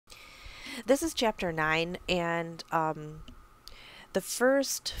This is chapter 9, and the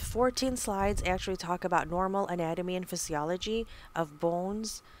first 14 slides actually talk about normal anatomy and physiology of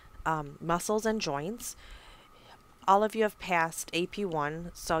bones, muscles, and joints. All of you have passed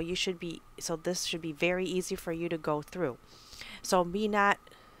AP1, so this should be very easy for you to go through. So me not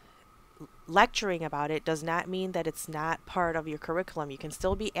lecturing about it does not mean that it's not part of your curriculum. You can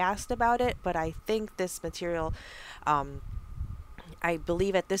still be asked about it, but I think this material, um, I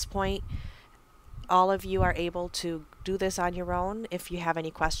believe at this point, all of you are able to do this on your own. If you have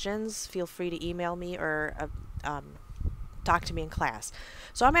any questions, feel free to email me or talk to me in class.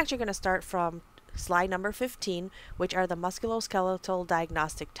 So I'm actually going to start from slide number 15, which are the musculoskeletal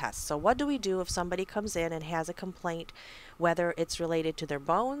diagnostic tests. So what do we do if somebody comes in and has a complaint, whether it's related to their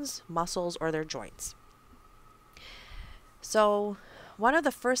bones, muscles, or their joints? So one of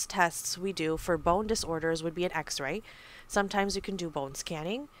the first tests we do for bone disorders would be an x-ray. Sometimes you can do bone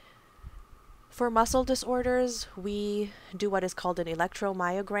scanning. For muscle disorders, we do what is called an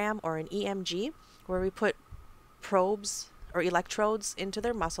electromyogram or an EMG, where we put probes or electrodes into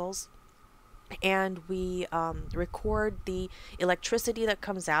their muscles, and we record the electricity that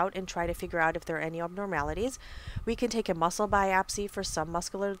comes out and try to figure out if there are any abnormalities. We can take a muscle biopsy for some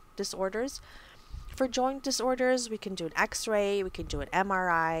muscular disorders. For joint disorders, we can do an x-ray, we can do an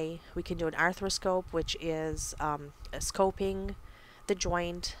MRI, we can do an arthroscope, which is scoping the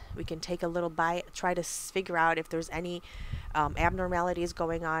joint. We can take a little try to figure out if there's any abnormalities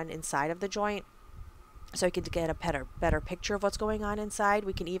going on inside of the joint, so we can get a better picture of what's going on inside.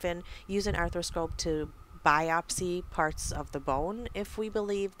 We can even use an arthroscope to biopsy parts of the bone if we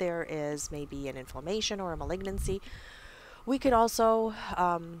believe there is maybe an inflammation or a malignancy. We could also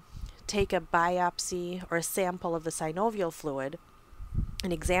take a biopsy or a sample of the synovial fluid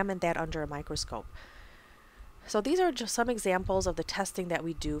and examine that under a microscope. So these are just some examples of the testing that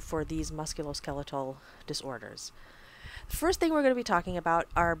we do for these musculoskeletal disorders. The first thing we're going to be talking about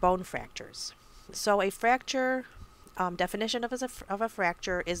are bone fractures. So a fracture, definition of a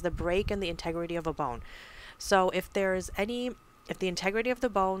fracture is the break in the integrity of a bone. So if the integrity of the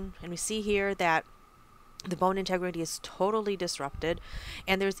bone, and we see here that the bone integrity is totally disrupted,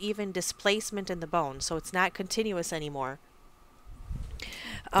 and there's even displacement in the bone, so it's not continuous anymore.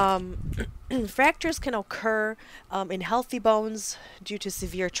 Fractures can occur in healthy bones due to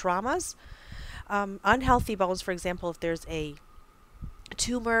severe traumas. Unhealthy bones, for example, if there's a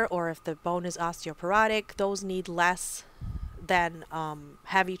tumor or if the bone is osteoporotic, those need less than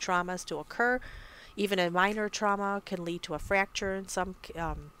heavy traumas to occur. Even a minor trauma can lead to a fracture in some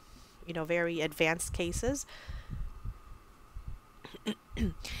very advanced cases.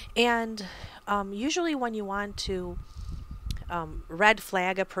 And usually when you want to red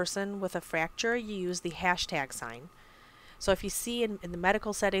flag a person with a fracture, you use the hashtag sign. So if you see in the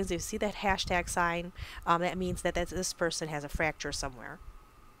medical settings, if you see that hashtag sign, that means that this person has a fracture somewhere.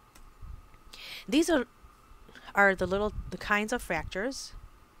 These are the kinds of fractures.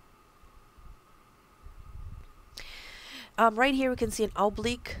 Right here we can see an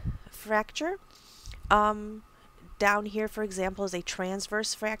oblique fracture. Down here, for example, is a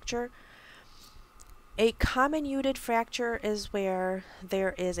transverse fracture. A comminuted fracture is where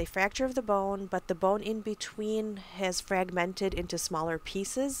there is a fracture of the bone, but the bone in between has fragmented into smaller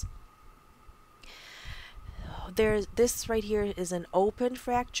pieces. This right here is an open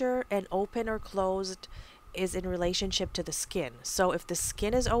fracture, and open or closed is in relationship to the skin. So if the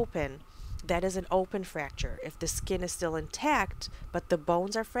skin is open, that is an open fracture. If the skin is still intact, but the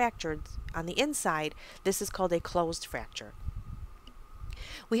bones are fractured on the inside, this is called a closed fracture.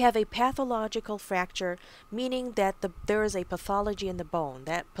 We have a pathological fracture, meaning that there is a pathology in the bone.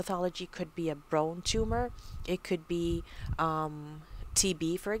 That pathology could be a bone tumor, it could be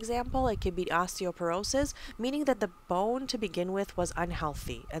TB, for example, it could be osteoporosis, meaning that the bone to begin with was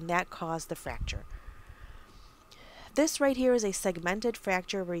unhealthy, and that caused the fracture. This right here is a segmented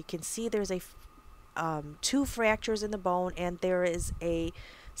fracture where you can see there's two fractures in the bone, and there is a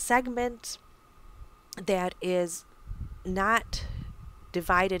segment that is not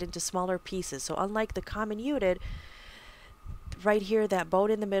divided into smaller pieces. So unlike the comminuted, right here, that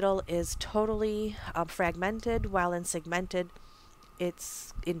bone in the middle is totally fragmented, while in segmented,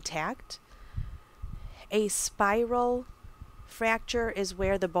 it's intact. A spiral fracture is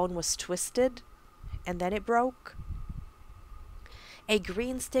where the bone was twisted and then it broke. A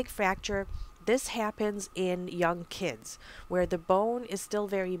green stick fracture, this happens in young kids where the bone is still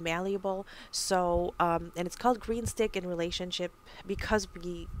very malleable. So, and it's called green stick in relationship because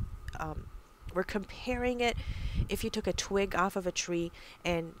we're comparing it. If you took a twig off of a tree,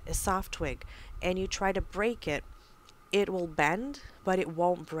 and a soft twig, and you try to break it, it will bend, but it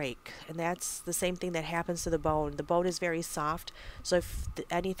won't break. And that's the same thing that happens to the bone. The bone is very soft, so if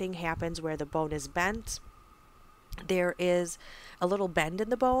anything happens where the bone is bent, there is a little bend in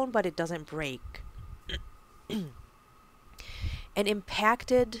the bone, but it doesn't break. An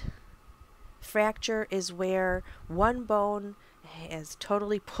impacted fracture is where one bone has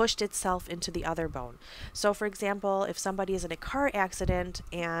totally pushed itself into the other bone. So for example, if somebody is in a car accident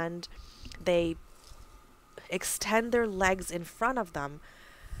and they extend their legs in front of them,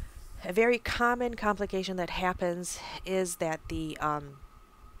 a very common complication that happens is that the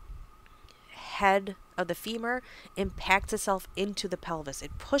head of the femur impacts itself into the pelvis.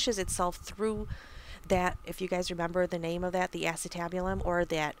 It pushes itself through that, if you guys remember the name of that, the acetabulum, or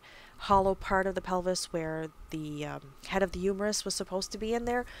that hollow part of the pelvis where the head of the humerus was supposed to be in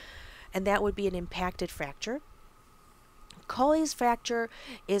there, and that would be an impacted fracture. Colles fracture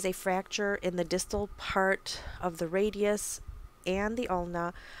is a fracture in the distal part of the radius and the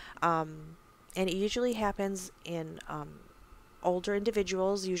ulna, and it usually happens in older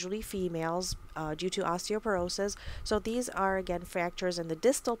individuals, usually females, due to osteoporosis. So these are again fractures in the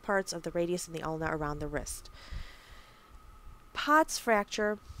distal parts of the radius and the ulna around the wrist. Pott's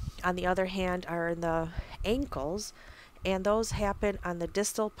fracture, on the other hand, are in the ankles, and those happen on the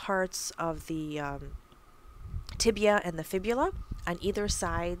distal parts of the tibia and the fibula on either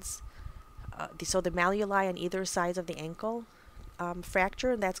sides. So the malleoli on either sides of the ankle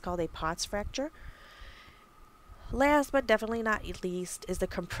fracture, and that's called a Pott's fracture. Last but definitely not least is the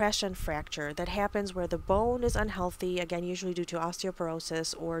compression fracture that happens where the bone is unhealthy, again usually due to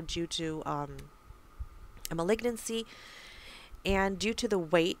osteoporosis or due to a malignancy, and due to the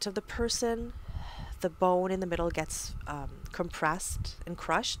weight of the person, the bone in the middle gets compressed and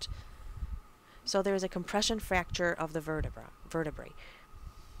crushed. So there is a compression fracture of the vertebrae.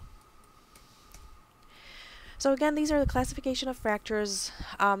 So again, these are the classification of fractures.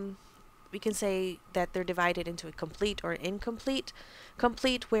 We can say that they're divided into a complete or incomplete.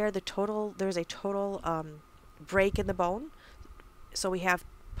 Complete, where there's a total break in the bone. So we have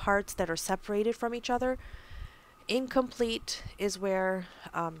parts that are separated from each other. Incomplete is where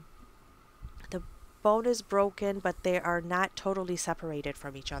the bone is broken, but they are not totally separated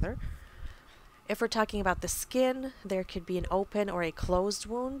from each other. If we're talking about the skin, there could be an open or a closed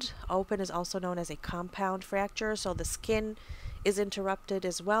wound. Open is also known as a compound fracture, so the skin is interrupted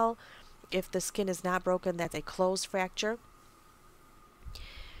as well. If the skin is not broken, that's a closed fracture.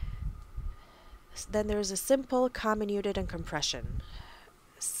 Then there's a simple, comminuted, and compression.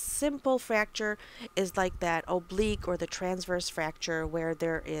 Simple fracture is like that oblique or the transverse fracture where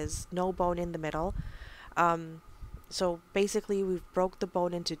there is no bone in the middle. So basically we've broke the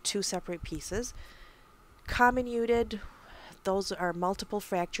bone into two separate pieces. Comminuted, those are multiple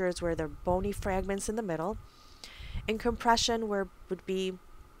fractures where there are bony fragments in the middle. And compression would be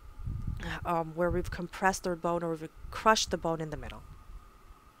where we've compressed the bone or we've crushed the bone in the middle.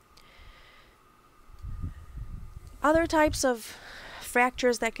 Other types of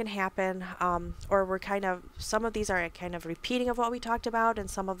fractures that can happen, or some of these are kind of repeating of what we talked about, and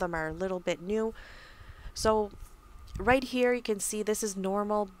some of them are a little bit new. So right here you can see this is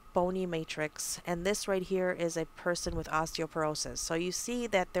normal bony matrix, and this right here is a person with osteoporosis. So you see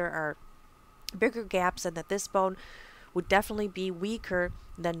that there are bigger gaps and that this bone would definitely be weaker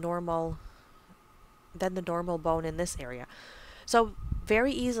than the normal bone in this area. So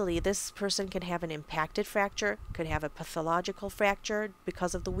very easily this person can have an impacted fracture, could have a pathological fracture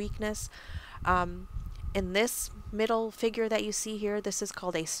because of the weakness. In this middle figure that you see here, this is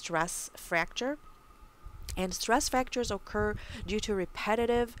called a stress fracture. And stress fractures occur due to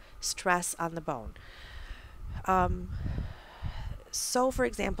repetitive stress on the bone. So for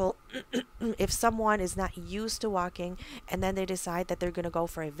example, if someone is not used to walking and then they decide that they're going to go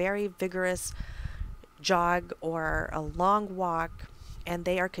for a very vigorous jog or a long walk, and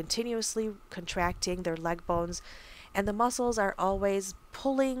they are continuously contracting their leg bones and the muscles are always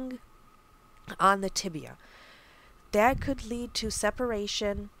pulling on the tibia, that could lead to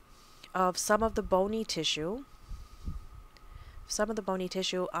separation of some of the bony tissue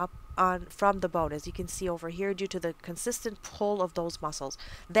up from the bone, as you can see over here, due to the consistent pull of those muscles.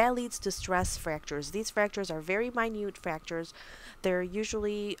 That leads to stress fractures. These fractures are very minute fractures. They're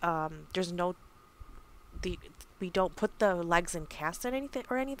usually we don't put the legs in cast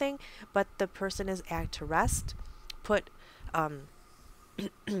or anything, but the person is at to rest, put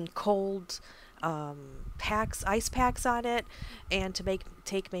cold ice packs on it, and to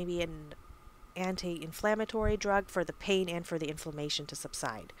take maybe an anti-inflammatory drug for the pain and for the inflammation to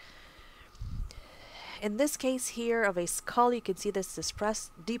subside. In this case here of a skull, you can see this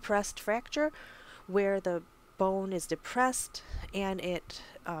depressed fracture where the bone is depressed and it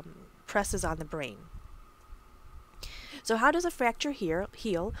presses on the brain. So how does a fracture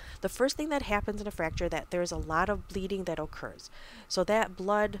heal? The first thing that happens in a fracture, that there's a lot of bleeding that occurs. So that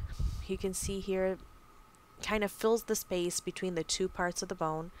blood, you can see here, kind of fills the space between the two parts of the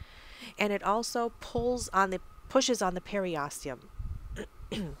bone, and it also pushes on the periosteum.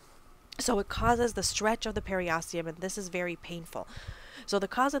 So it causes the stretch of the periosteum, and this is very painful. So the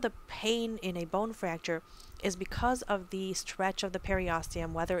cause of the pain in a bone fracture is because of the stretch of the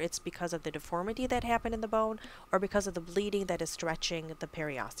periosteum, whether it's because of the deformity that happened in the bone or because of the bleeding that is stretching the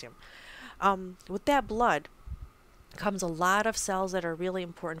periosteum. With that blood comes a lot of cells that are really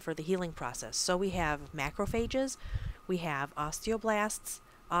important for the healing process. So we have macrophages, we have osteoblasts,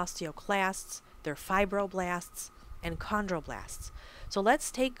 osteoclasts, they're fibroblasts, and chondroblasts. So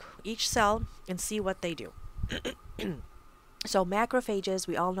let's take each cell and see what they do. So macrophages,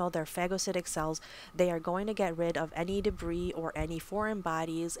 we all know they're phagocytic cells. They are going to get rid of any debris or any foreign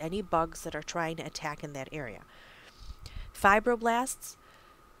bodies, any bugs that are trying to attack in that area. Fibroblasts,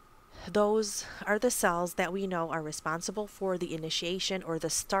 those are the cells that we know are responsible for the initiation or the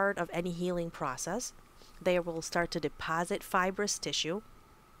start of any healing process. They will start to deposit fibrous tissue,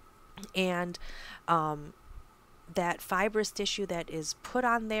 and that fibrous tissue that is put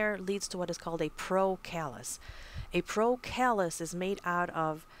on there leads to what is called a procallus. A procallus is made out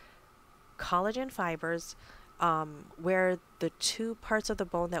of collagen fibers, where the two parts of the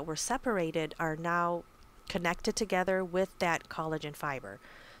bone that were separated are now connected together with that collagen fiber.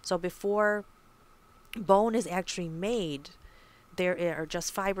 So before bone is actually made, there are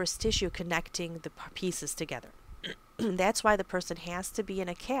just fibrous tissue connecting the pieces together. That's why the person has to be in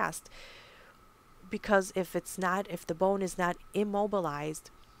a cast, because if the bone is not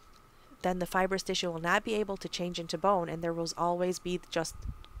immobilized, then the fibrous tissue will not be able to change into bone, and there will always be just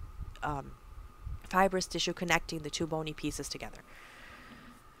fibrous tissue connecting the two bony pieces together.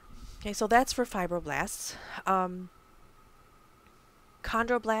 Okay, so that's for fibroblasts.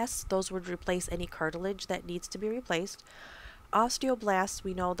 Chondroblasts, those would replace any cartilage that needs to be replaced. Osteoblasts,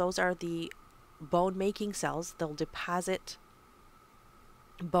 we know those are the bone-making cells. They'll deposit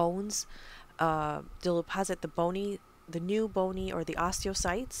bones. They'll deposit the new bony or the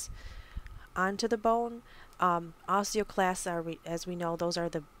osteocytes onto the bone. Osteoclasts are, as we know, those are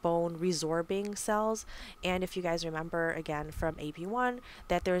the bone resorbing cells. And if you guys remember again from AP1,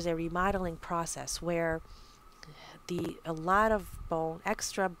 that there's a remodeling process where a lot of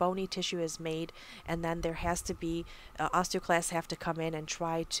extra bony tissue is made, and then there has to be osteoclasts have to come in and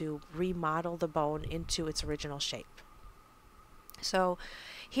try to remodel the bone into its original shape. So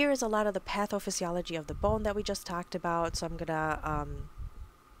here is a lot of the pathophysiology of the bone that we just talked about. So I'm gonna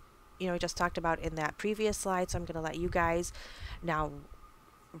we just talked about in that previous slide, so I'm going to let you guys now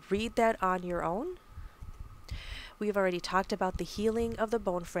read that on your own. We've already talked about the healing of the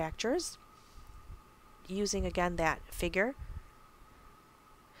bone fractures using again that figure.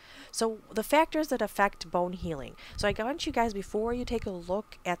 So the factors that affect bone healing. So I want you guys, before you take a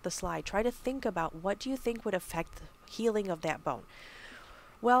look at the slide, try to think about what do you think would affect the healing of that bone.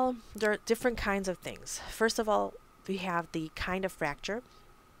 Well, there are different kinds of things. First of all, we have the kind of fracture.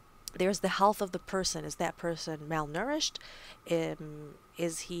 There's the health of the person. Is that person malnourished?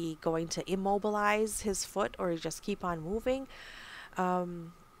 Is he going to immobilize his foot or just keep on moving?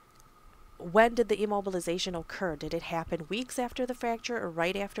 When did the immobilization occur? Did it happen weeks after the fracture or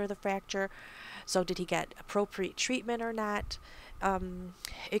right after the fracture? So did he get appropriate treatment or not?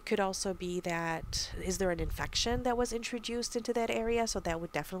 It could also be that, is there an infection that was introduced into that area? So that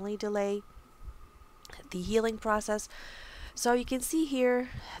would definitely delay the healing process. So you can see here,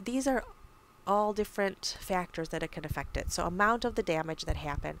 these are all different factors that it can affect it. So amount of the damage that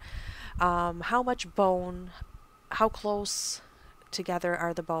happened, how much bone, how close together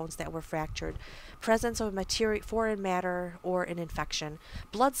are the bones that were fractured, presence of foreign matter or an infection,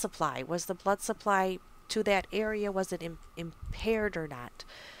 blood supply, was the blood supply to that area, was it impaired or not?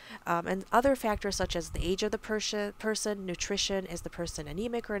 And other factors such as the age of the person, nutrition, is the person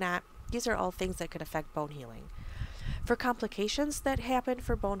anemic or not? These are all things that could affect bone healing. For complications that happen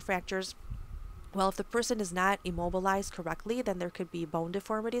for bone fractures, well, if the person is not immobilized correctly, then there could be bone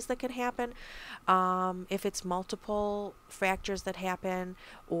deformities that can happen. If it's multiple fractures that happen,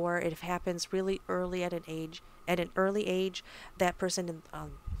 or it happens really early at an early age, that person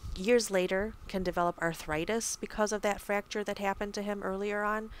years later can develop arthritis because of that fracture that happened to him earlier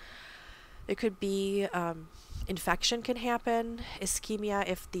on. It could be infection can happen, ischemia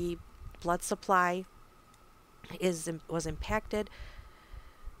if the blood supply was impacted.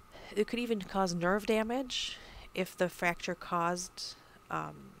 It could even cause nerve damage if the fracture caused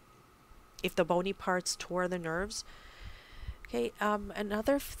if the bony parts tore the nerves. Okay,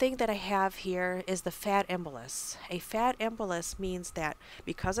 another thing that I have here is the fat embolus. A fat embolus means that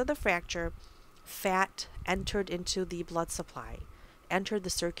because of the fracture, fat entered into the blood supply, entered the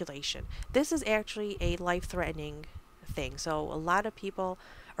circulation. This is actually a life-threatening thing. So a lot of people,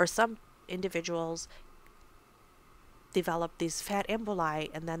 or some individuals, develop these fat emboli,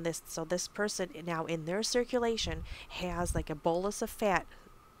 and then this person now in their circulation has like a bolus of fat.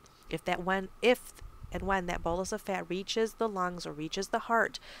 If and when that bolus of fat reaches the lungs or reaches the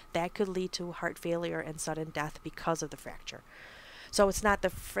heart, that could lead to heart failure and sudden death because of the fracture. So it's not the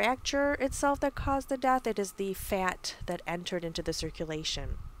fracture itself that caused the death, it is the fat that entered into the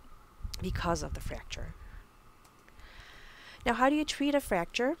circulation because of the fracture. Now, how do you treat a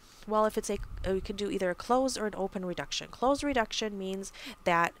fracture? Well, if it's you can do either a closed or an open reduction. Closed reduction means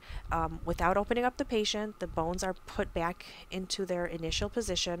that without opening up the patient, the bones are put back into their initial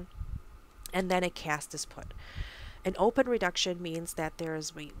position, and then a cast is put. An open reduction means that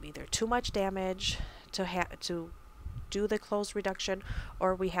there's either too much damage to do the closed reduction,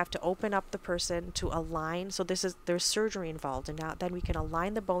 or we have to open up the person to align. So there's surgery involved, and now then we can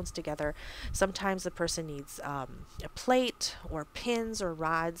align the bones together. Sometimes the person needs a plate or pins or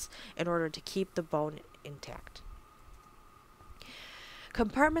rods in order to keep the bone intact.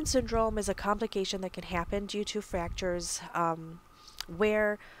 Compartment syndrome is a complication that can happen due to fractures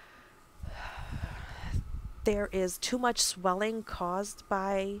where there is too much swelling caused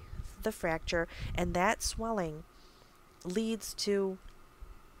by the fracture, and that swelling leads to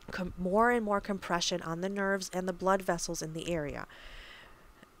more and more compression on the nerves and the blood vessels in the area.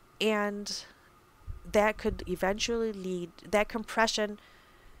 And that could eventually lead, that compression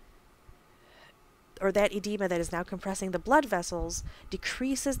or that edema that is now compressing the blood vessels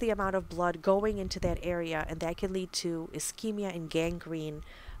decreases the amount of blood going into that area, and that can lead to ischemia and gangrene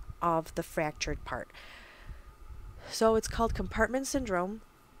of the fractured part. So it's called compartment syndrome.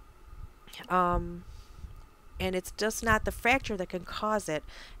 And it's just not the fracture that can cause it.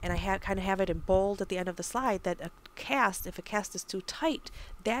 And I kind of have it in bold at the end of the slide that if a cast is too tight,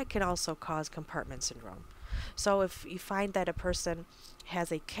 that can also cause compartment syndrome. So if you find that a person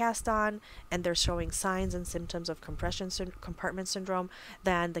has a cast on and they're showing signs and symptoms of compartment syndrome,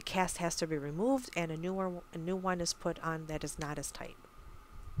 then the cast has to be removed and a new one is put on that is not as tight.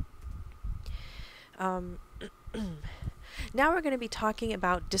 Now we're going to be talking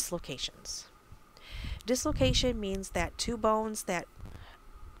about dislocations. Dislocation means that two bones that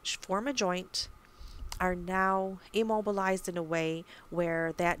form a joint are now immobilized in a way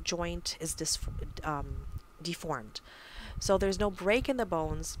where that joint is deformed. So there's no break in the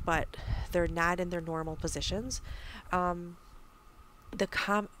bones, but they're not in their normal positions. One of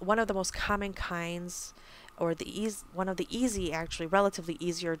the most common kinds, or one of the relatively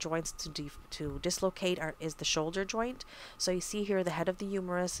easier joints to dislocate is the shoulder joint. So you see here the head of the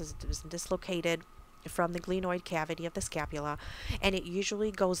humerus is dislocated from the glenoid cavity of the scapula, and it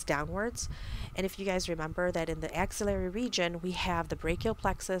usually goes downwards. And if you guys remember that in the axillary region we have the brachial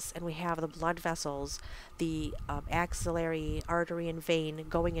plexus and we have the blood vessels, the axillary artery and vein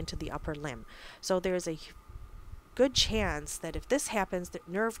going into the upper limb. So there's a good chance that if this happens, that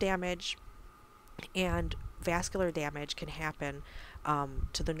nerve damage and vascular damage can happen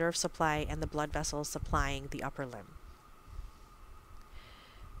to the nerve supply and the blood vessels supplying the upper limb.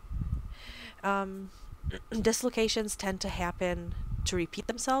 Dislocations tend to happen to repeat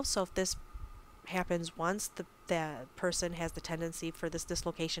themselves. So if this happens once, the person has the tendency for this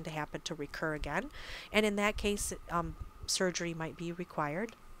dislocation to happen to recur again. And in that case, surgery might be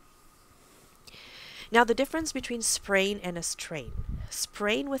required. Now, the difference between sprain and a strain.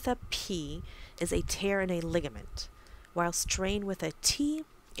 Sprain with a P is a tear in a ligament, while strain with a T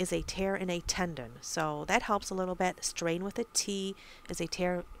is a tear in a tendon. So that helps a little bit. Strain with a T is a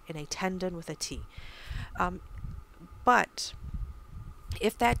tear in a tendon with a T. But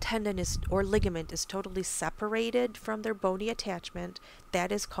if that tendon or ligament is totally separated from their bony attachment,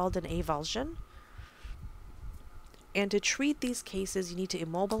 that is called an avulsion. And to treat these cases, you need to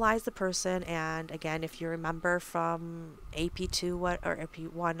immobilize the person. And again, if you remember from AP2 or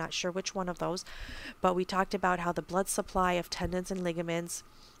AP1, not sure which one of those, but we talked about how the blood supply of tendons and ligaments,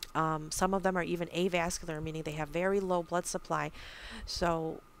 some of them are even avascular, meaning they have very low blood supply.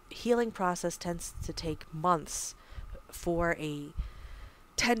 So healing process tends to take months for a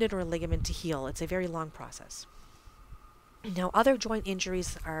tendon or ligament to heal. It's a very long process. Now, other joint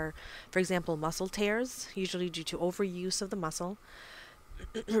injuries are, for example, muscle tears, usually due to overuse of the muscle,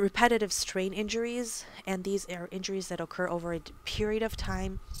 repetitive strain injuries, and these are injuries that occur over a period of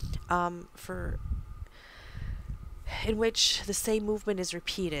time. in which the same movement is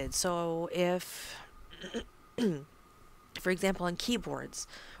repeated. So if, for example, on keyboards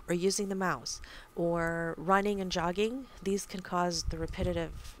or using the mouse or running and jogging, these can cause the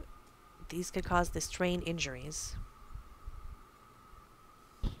strain injuries.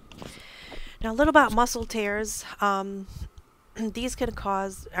 Now, a little about muscle tears. These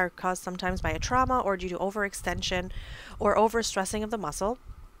are caused sometimes by a trauma or due to overextension or overstressing of the muscle.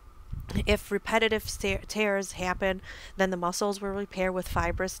 If repetitive tears happen, then the muscles will repair with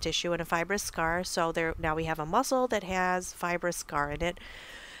fibrous tissue and a fibrous scar. So now we have a muscle that has fibrous scar in it.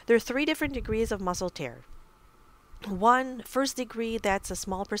 There are 3 different degrees of muscle tear. First degree, that's a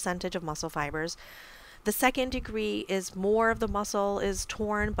small percentage of muscle fibers. The second degree is more of the muscle is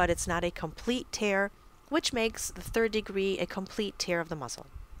torn, but it's not a complete tear, which makes the third degree a complete tear of the muscle.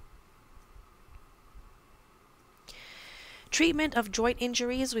 Treatment of joint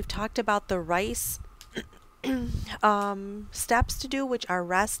injuries, we've talked about the RICE steps to do, which are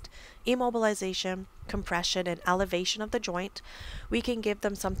rest, immobilization, compression, and elevation of the joint. We can give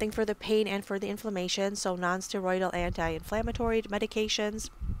them something for the pain and for the inflammation, so non-steroidal anti-inflammatory medications,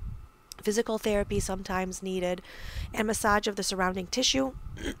 physical therapy sometimes needed, and massage of the surrounding tissue.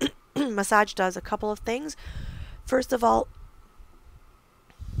 Massage does a couple of things. First of all,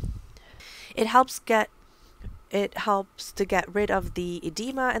 it helps to get rid of the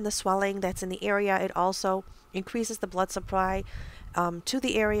edema and the swelling that's in the area. It also increases the blood supply to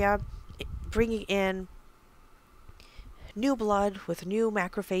the area, bringing in new blood with new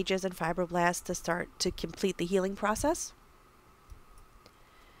macrophages and fibroblasts to start to complete the healing process.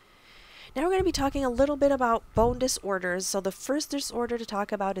 Now we're going to be talking a little bit about bone disorders. So the first disorder to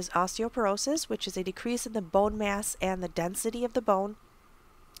talk about is osteoporosis, which is a decrease in the bone mass and the density of the bone.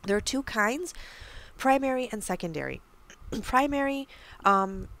 There are 2 kinds, primary and secondary. Primary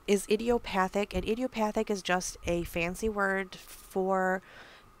is idiopathic, and idiopathic is just a fancy word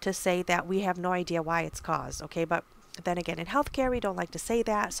to say that we have no idea why it's caused, okay? But then again, in healthcare, we don't like to say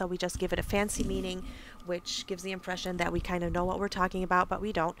that, so we just give it a fancy meaning, which gives the impression that we kind of know what we're talking about, but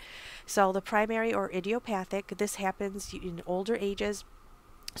we don't. So the primary or idiopathic, this happens in older ages,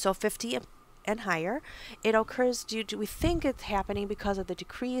 so 50 and higher. It occurs we think it's happening because of the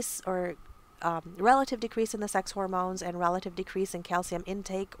decrease or relative decrease in the sex hormones and relative decrease in calcium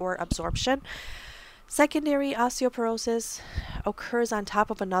intake or absorption. Secondary osteoporosis occurs on top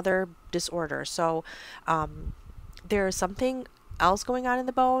of another disorder. So there's something else going on in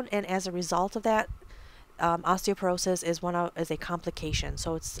the bone, and as a result of that, osteoporosis is a complication.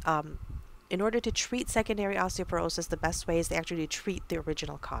 So it's in order to treat secondary osteoporosis, the best way is to actually treat the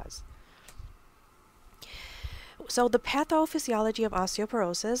original cause. So the pathophysiology of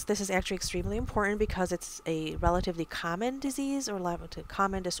osteoporosis, this is actually extremely important because it's a relatively common disease or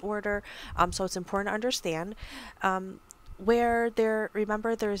common disorder, so it's important to understand.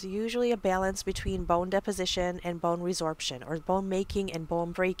 Remember, there's usually a balance between bone deposition and bone resorption, or bone making and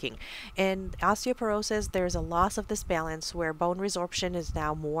bone breaking. In osteoporosis, there's a loss of this balance where bone resorption is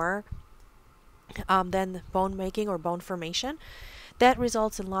now more than bone making or bone formation. That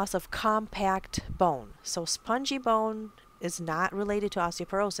results in loss of compact bone. So spongy bone is not related to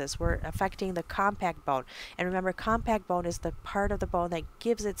osteoporosis. We're affecting the compact bone. And remember, compact bone is the part of the bone that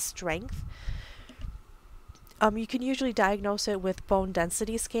gives it strength. You can usually diagnose it with bone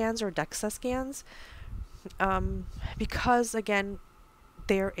density scans or DEXA scans because, again,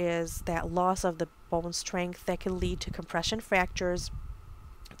 there is that loss of the bone strength that can lead to compression fractures,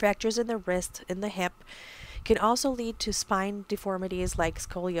 fractures in the wrist, in the hip. Can also lead to spine deformities like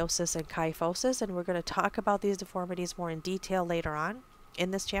scoliosis and kyphosis, and we're going to talk about these deformities more in detail later on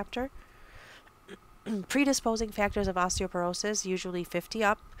in this chapter. Predisposing factors of osteoporosis, usually 50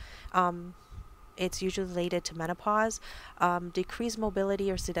 up. It's usually related to menopause, decreased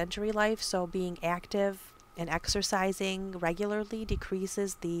mobility or sedentary life, so being active and exercising regularly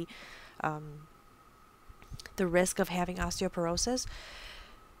decreases the risk of having osteoporosis.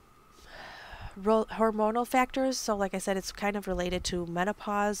 Hormonal factors, so like I said, it's kind of related to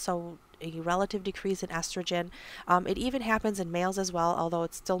menopause, so a relative decrease in estrogen. It even happens in males as well, although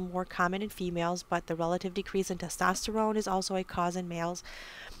it's still more common in females, but the relative decrease in testosterone is also a cause in males.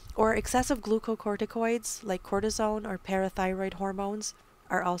 Or excessive glucocorticoids like cortisone or parathyroid hormones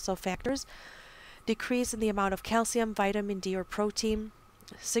are also factors. Decrease in the amount of calcium, vitamin D, or protein.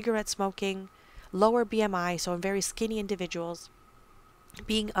 Cigarette smoking. Lower BMI, so in very skinny individuals.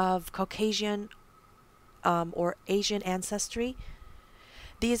 Being of Caucasian or Asian ancestry.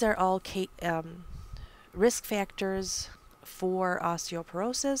 These are all risk factors for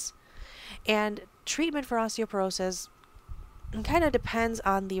osteoporosis. And treatment for osteoporosis it kind of depends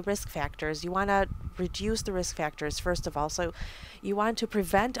on the risk factors. You want to reduce the risk factors first of all. So you want to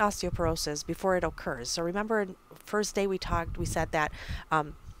prevent osteoporosis before it occurs. So remember, in first day we said that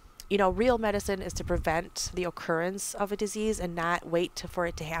real medicine is to prevent the occurrence of a disease and not wait for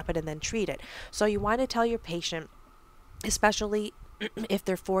it to happen and then treat it. So you want to tell your patient, especially if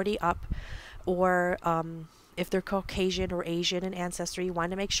they're 40 up, or if they're Caucasian or Asian in ancestry, you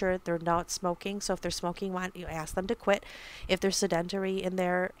want to make sure they're not smoking. So if they're smoking, you ask them to quit. If they're sedentary and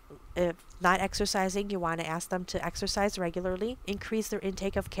they're not exercising, you want to ask them to exercise regularly, increase their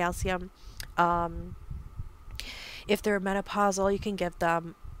intake of calcium. If they're menopausal, you can give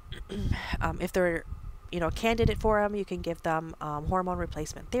them, if they're a candidate for them, you can give them hormone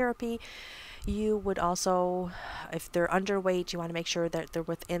replacement therapy. You would also, if they're underweight, you want to make sure that they're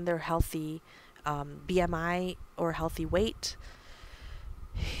within their healthy BMI or healthy weight.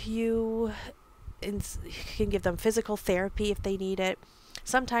 You can give them physical therapy if they need it.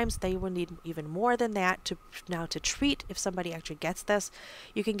 Sometimes they will need even more than that to treat. If somebody actually gets this,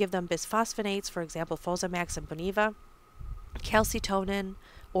 you can give them bisphosphonates, for example, Fosamax and Boniva, calcitonin,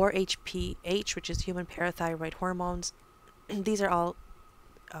 or HPH, which is human parathyroid hormones. These are all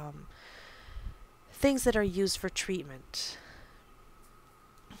things that are used for treatment.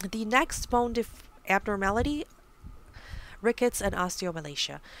 The next bone abnormality, rickets and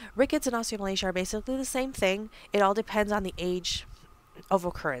osteomalacia. Rickets and osteomalacia are basically the same thing. It all depends on the age of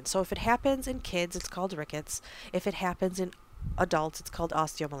occurrence. So if it happens in kids, it's called rickets. If it happens in adults, it's called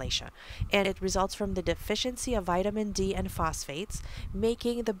osteomalacia. And it results from the deficiency of vitamin D and phosphates,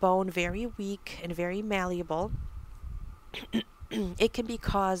 making the bone very weak and very malleable. It can be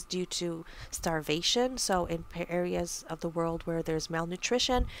caused due to starvation, so in areas of the world where there's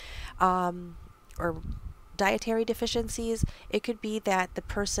malnutrition or dietary deficiencies. It could be that the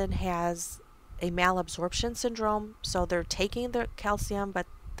person has a malabsorption syndrome, so they're taking the calcium, but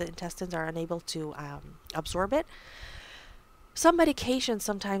the intestines are unable to absorb it. Some medications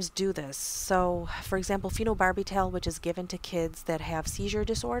sometimes do this. So, for example, phenobarbital, which is given to kids that have seizure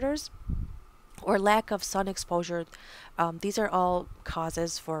disorders, or lack of sun exposure. These are all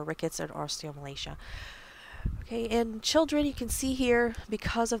causes for rickets and osteomalacia. Okay, in children, you can see here,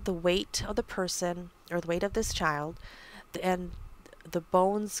 because of the weight of the person, or the weight of this child, and the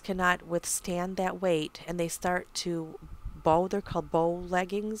bones cannot withstand that weight, and they start to bow. They're called bow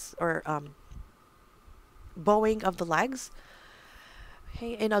leggings, or bowing of the legs.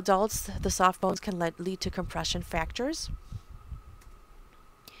 Okay, in adults, the soft bones can lead to compression fractures.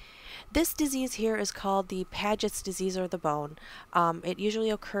 This disease here is called the Paget's disease of the bone. It usually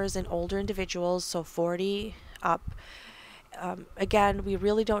occurs in older individuals, so 40 up. Again, we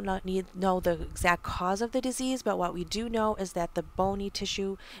really don't know the exact cause of the disease, but what we do know is that the bony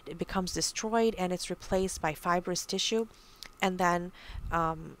tissue becomes destroyed and it's replaced by fibrous tissue. And then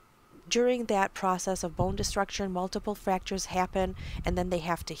during that process of bone destruction, multiple fractures happen, and then they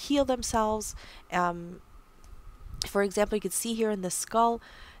have to heal themselves. For example, you can see here in the skull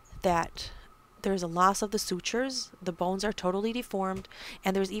that there's a loss of the sutures, the bones are totally deformed,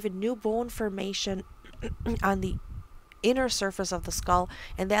 and there's even new bone formation on the inner surface of the skull,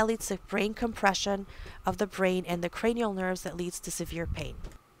 and that leads to brain compression of the brain and the cranial nerves that leads to severe pain.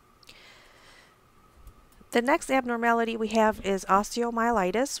 The next abnormality we have is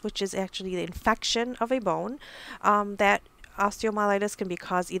osteomyelitis, which is actually the infection of a bone. That osteomyelitis can be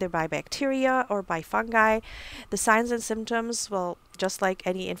caused either by bacteria or by fungi. The signs and symptoms, well, just like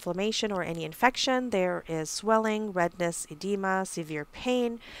any inflammation or any infection, there is swelling, redness, edema, severe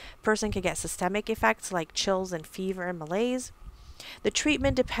pain. Person can get systemic effects like chills and fever and malaise. The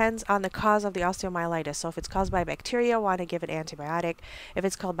treatment depends on the cause of the osteomyelitis. So if it's caused by bacteria, you want to give an antibiotic. If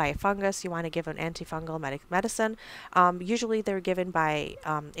it's caused by a fungus, you want to give an antifungal medicine. Usually they're given by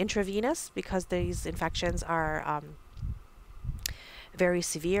intravenous, because these infections are very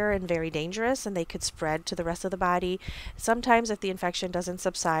severe and very dangerous, and they could spread to the rest of the body. Sometimes if the infection doesn't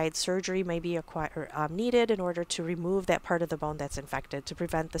subside, surgery may be needed in order to remove that part of the bone that's infected to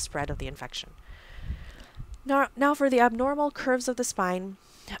prevent the spread of the infection. Now for the abnormal curves of the spine,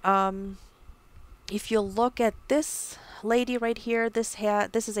 if you look at this lady right here, this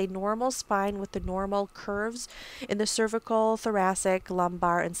is a normal spine with the normal curves in the cervical, thoracic,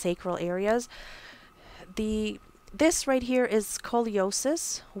 lumbar, and sacral areas. This right here is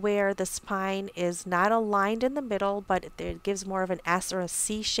scoliosis, where the spine is not aligned in the middle, but it gives more of an S or a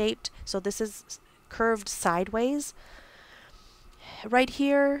C shaped. So this is curved sideways. Right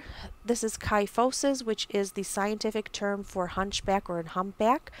here, this is kyphosis, which is the scientific term for hunchback or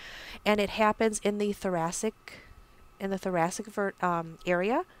humpback, and it happens in the thoracic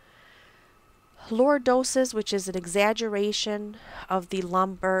area. Lordosis, which is an exaggeration of the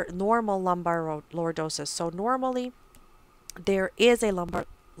normal lumbar lordosis. So normally there is a lumbar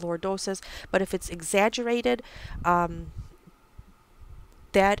lordosis, but if it's exaggerated,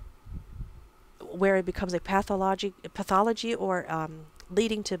 that where it becomes a pathology or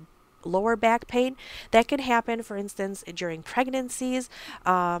leading to lower back pain, that can happen, for instance, during pregnancies,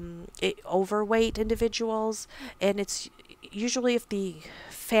 overweight individuals, and it's usually if the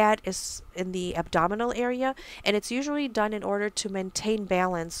fat is in the abdominal area, and it's usually done in order to maintain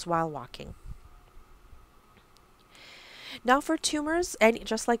balance while walking. Now for tumors, and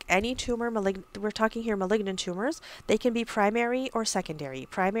just like any tumor, we're talking here malignant tumors, they can be primary or secondary.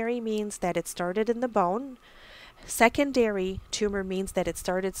 Primary means that it started in the bone. Secondary tumor means that it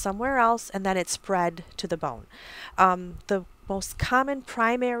started somewhere else and then it spread to the bone. The most common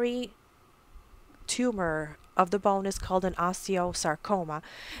primary tumor of the bone is called an osteosarcoma,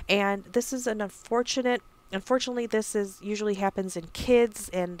 and this is an unfortunately this is usually happens in kids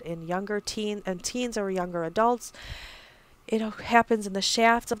and in teens or younger adults. It happens in the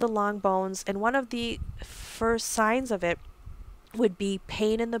shafts of the long bones, and one of the first signs of it would be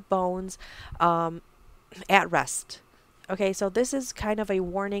pain in the bones at rest. Okay, so this is kind of a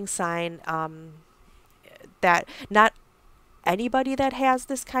warning sign that not anybody that has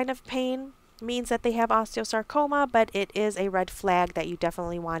this kind of pain means that they have osteosarcoma, but it is a red flag that you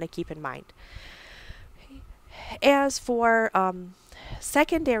definitely want to keep in mind. As for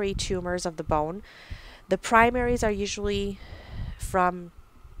secondary tumors of the bone, the primaries are usually from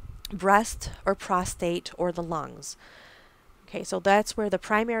breast or prostate or the lungs. Okay, so that's where the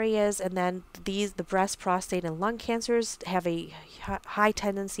primary is, and then the breast, prostate, and lung cancers have a high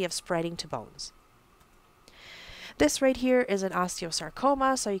tendency of spreading to bones. This right here is an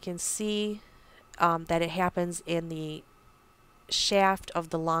osteosarcoma, so you can see that it happens in the shaft of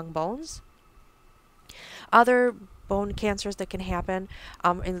the long bones. Other bone cancers that can happen.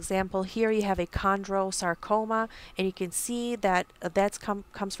 An example here, you have a chondrosarcoma, and you can see that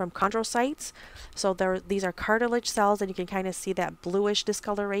comes from chondrocytes. So these are cartilage cells, and you can kind of see that bluish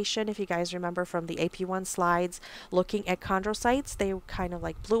discoloration. If you guys remember from the AP1 slides, looking at chondrocytes, they were kind of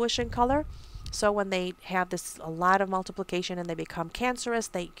like bluish in color. So when they have a lot of multiplication and they become cancerous,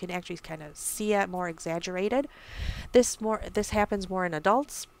 they can actually kind of see it more exaggerated. This happens more in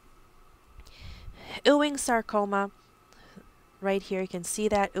adults. Ewing sarcoma, right here you can see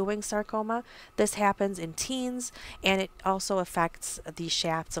that Ewing sarcoma. This happens in teens, and it also affects the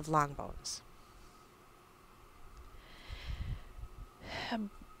shafts of long bones.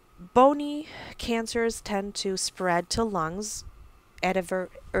 Bony cancers tend to spread to lungs at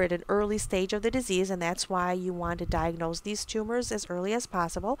an early stage of the disease, and that's why you want to diagnose these tumors as early as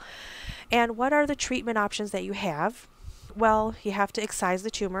possible. And what are the treatment options that you have? Well, you have to excise the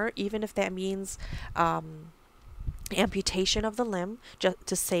tumor, even if that means amputation of the limb just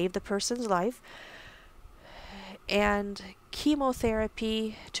to save the person's life, and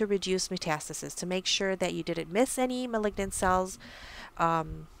chemotherapy to reduce metastasis, to make sure that you didn't miss any malignant cells,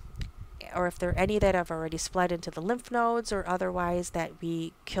 or if there are any that have already split into the lymph nodes or otherwise, that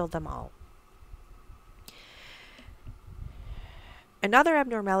we kill them all. Another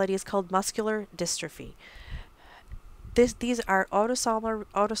abnormality is called muscular dystrophy. These are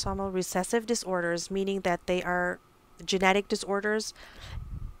autosomal recessive disorders, meaning that they are genetic disorders.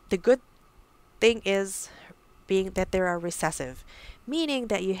 The good thing is being that they are recessive, meaning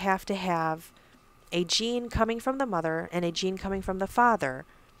that you have to have a gene coming from the mother and a gene coming from the father.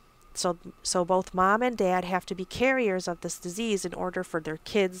 So both mom and dad have to be carriers of this disease in order for their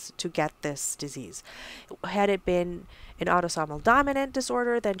kids to get this disease. Had it been an autosomal dominant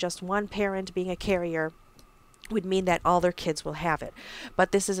disorder, then just one parent being a carrier would mean that all their kids will have it.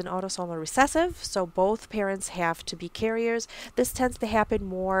 But this is an autosomal recessive, so both parents have to be carriers. This tends to happen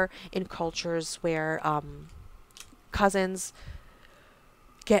more in cultures where cousins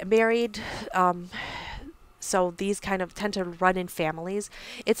get married. So these kind of tend to run in families.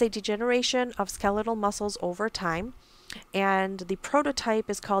 It's a degeneration of skeletal muscles over time, and the prototype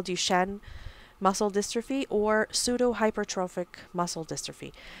is called Duchenne muscle dystrophy or pseudohypertrophic muscle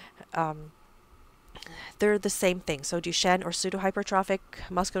dystrophy. They're the same thing. So Duchenne or pseudohypertrophic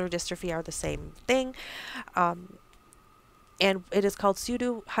muscular dystrophy are the same thing. And it is called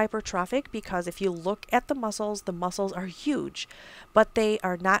pseudohypertrophic because if you look at the muscles are huge, but they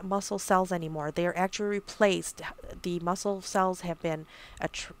are not muscle cells anymore. They are actually replaced. The muscle cells have been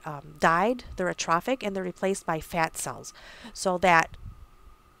died, they're atrophic, and they're replaced by fat cells. So that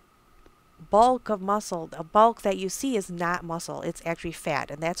bulk of muscle, the bulk that you see is not muscle, it's actually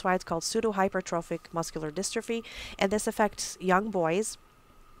fat, and that's why it's called pseudohypertrophic muscular dystrophy. And this affects young boys,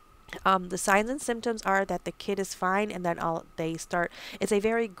 The signs and symptoms are that the kid is fine, and then they start. It's a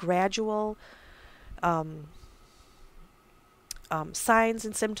very gradual um, signs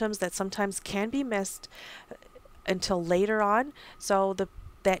and symptoms that sometimes can be missed until later on. So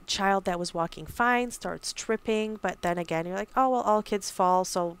that child that was walking fine starts tripping, but then again, you're like, oh well, all kids fall,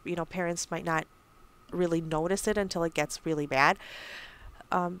 so parents might not really notice it until it gets really bad.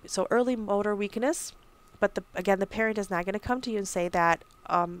 So early motor weakness, but again, the parent is not going to come to you and say that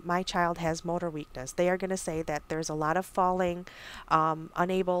my child has motor weakness. They are going to say that there's a lot of falling,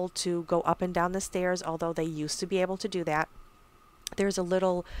 unable to go up and down the stairs, although they used to be able to do that. There's a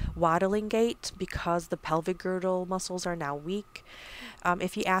little waddling gait because the pelvic girdle muscles are now weak.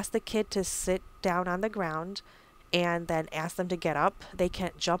 If you ask the kid to sit down on the ground and then ask them to get up, they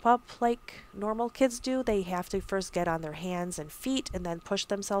can't jump up like normal kids do. They have to first get on their hands and feet and then push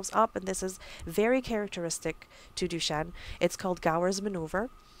themselves up. And this is very characteristic to Duchenne. It's called Gower's maneuver.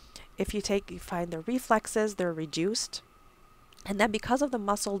 If you find their reflexes, they're reduced. And then because of the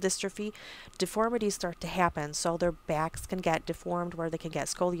muscle dystrophy, deformities start to happen. So their backs can get deformed where they can get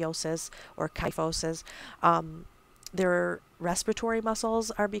scoliosis or kyphosis. Their respiratory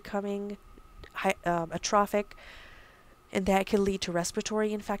muscles are becoming atrophic, and that can lead to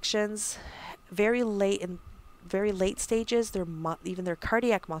respiratory infections. Very late stages, even their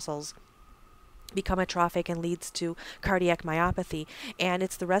cardiac muscles become atrophic and leads to cardiac myopathy. And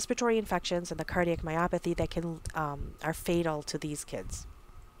it's the respiratory infections and the cardiac myopathy that are fatal to these kids.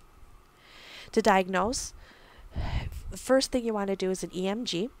 To diagnose, the first thing you want to do is an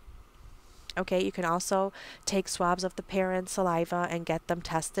EMG. Okay, you can also take swabs of the parents' saliva and get them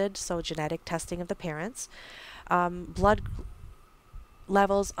tested, so genetic testing of the parents. Blood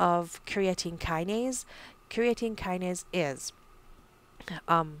levels of creatine kinase. Creatine kinase is,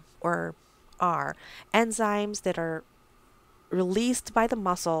 or are, enzymes that are released by the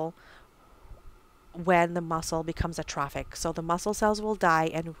muscle when the muscle becomes atrophic. So the muscle cells will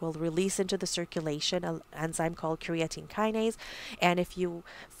die and will release into the circulation an enzyme called creatine kinase. And if you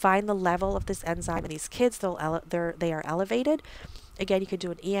find the level of this enzyme in these kids, they are elevated. Again, you could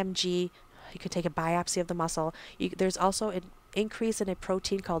do an EMG. You could take a biopsy of the muscle. There's also an increase in a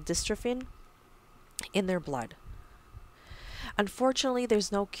protein called dystrophin in their blood. Unfortunately,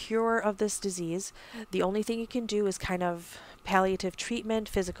 there's no cure of this disease. The only thing you can do is kind of palliative treatment,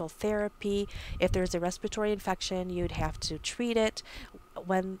 physical therapy. If there's a respiratory infection, you'd have to treat it.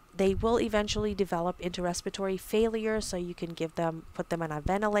 When they will eventually develop into respiratory failure, so you can put them on a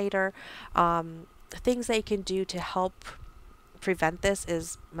ventilator. Things that you can do to help prevent this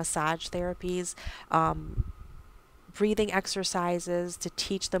is massage therapies, breathing exercises to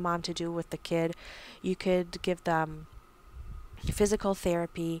teach the mom to do with the kid. You could give them physical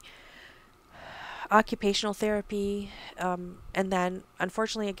therapy, occupational therapy, and then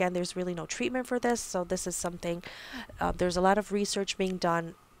unfortunately again there's really no treatment for this, so this is something, there's a lot of research being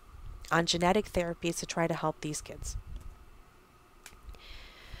done on genetic therapies to try to help these kids.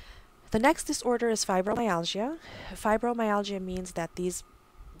 The next disorder is fibromyalgia. Fibromyalgia means that these,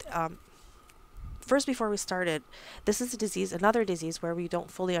 first before we started, this is another disease where we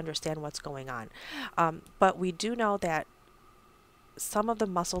don't fully understand what's going on, but we do know that some of the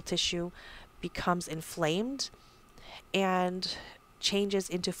muscle tissue becomes inflamed and changes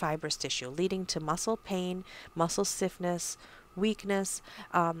into fibrous tissue, leading to muscle pain, muscle stiffness, weakness.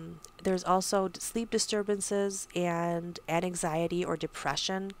 There's also sleep disturbances and anxiety or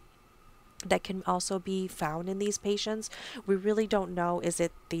depression that can also be found in these patients. We really don't know, is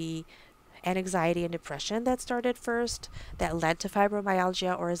it the anxiety and depression that started first that led to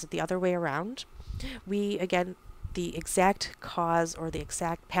fibromyalgia, or is it the other way around? Again, the exact cause or the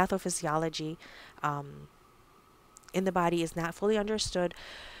exact pathophysiology in the body is not fully understood,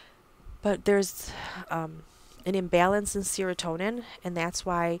 but there's an imbalance in serotonin, and that's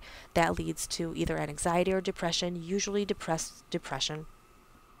why that leads to either anxiety or depression, usually depression.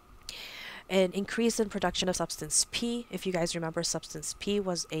 An increase in production of substance P. If you guys remember, substance P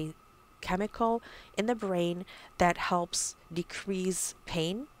was a chemical in the brain that helps decrease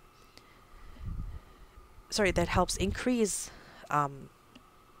pain. That helps increase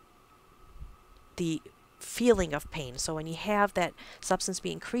the feeling of pain. So when you have that substance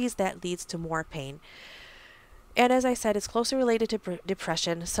be increased, that leads to more pain. And as I said, it's closely related to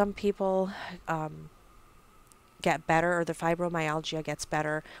depression. Some people get better, or the fibromyalgia gets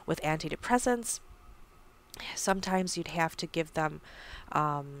better with antidepressants. Sometimes you'd have to give them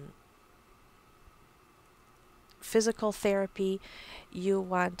physical therapy. You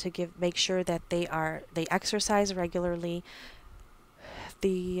want to make sure that they exercise regularly.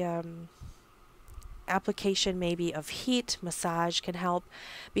 The application maybe of heat, massage can help.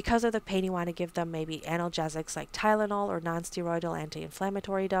 Because of the pain, you want to give them maybe analgesics like Tylenol or non-steroidal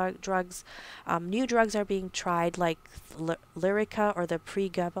anti-inflammatory drugs. New drugs are being tried like Lyrica or the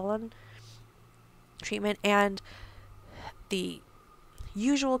pregabalin treatment, and the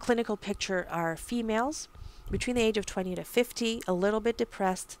usual clinical picture are females between the age of 20 to 50, a little bit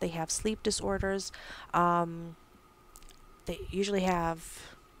depressed. They have sleep disorders. They usually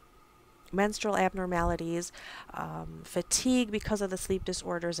have menstrual abnormalities, fatigue because of the sleep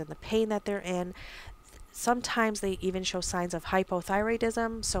disorders and the pain that they're in. Sometimes they even show signs of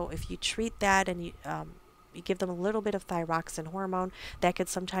hypothyroidism. So if you treat that and you give them a little bit of thyroxine hormone, that could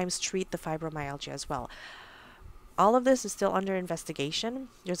sometimes treat the fibromyalgia as well. All of this is still under investigation.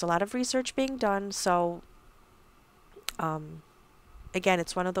 There's a lot of research being done. So again,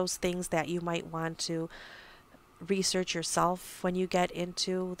 it's one of those things that you might want to research yourself when you get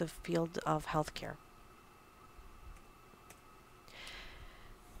into the field of healthcare.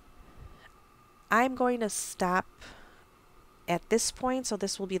 I'm going to stop at this point, so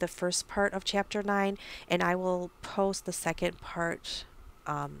this will be the first part of chapter 9, and I will post the second part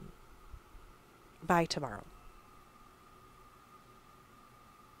by tomorrow.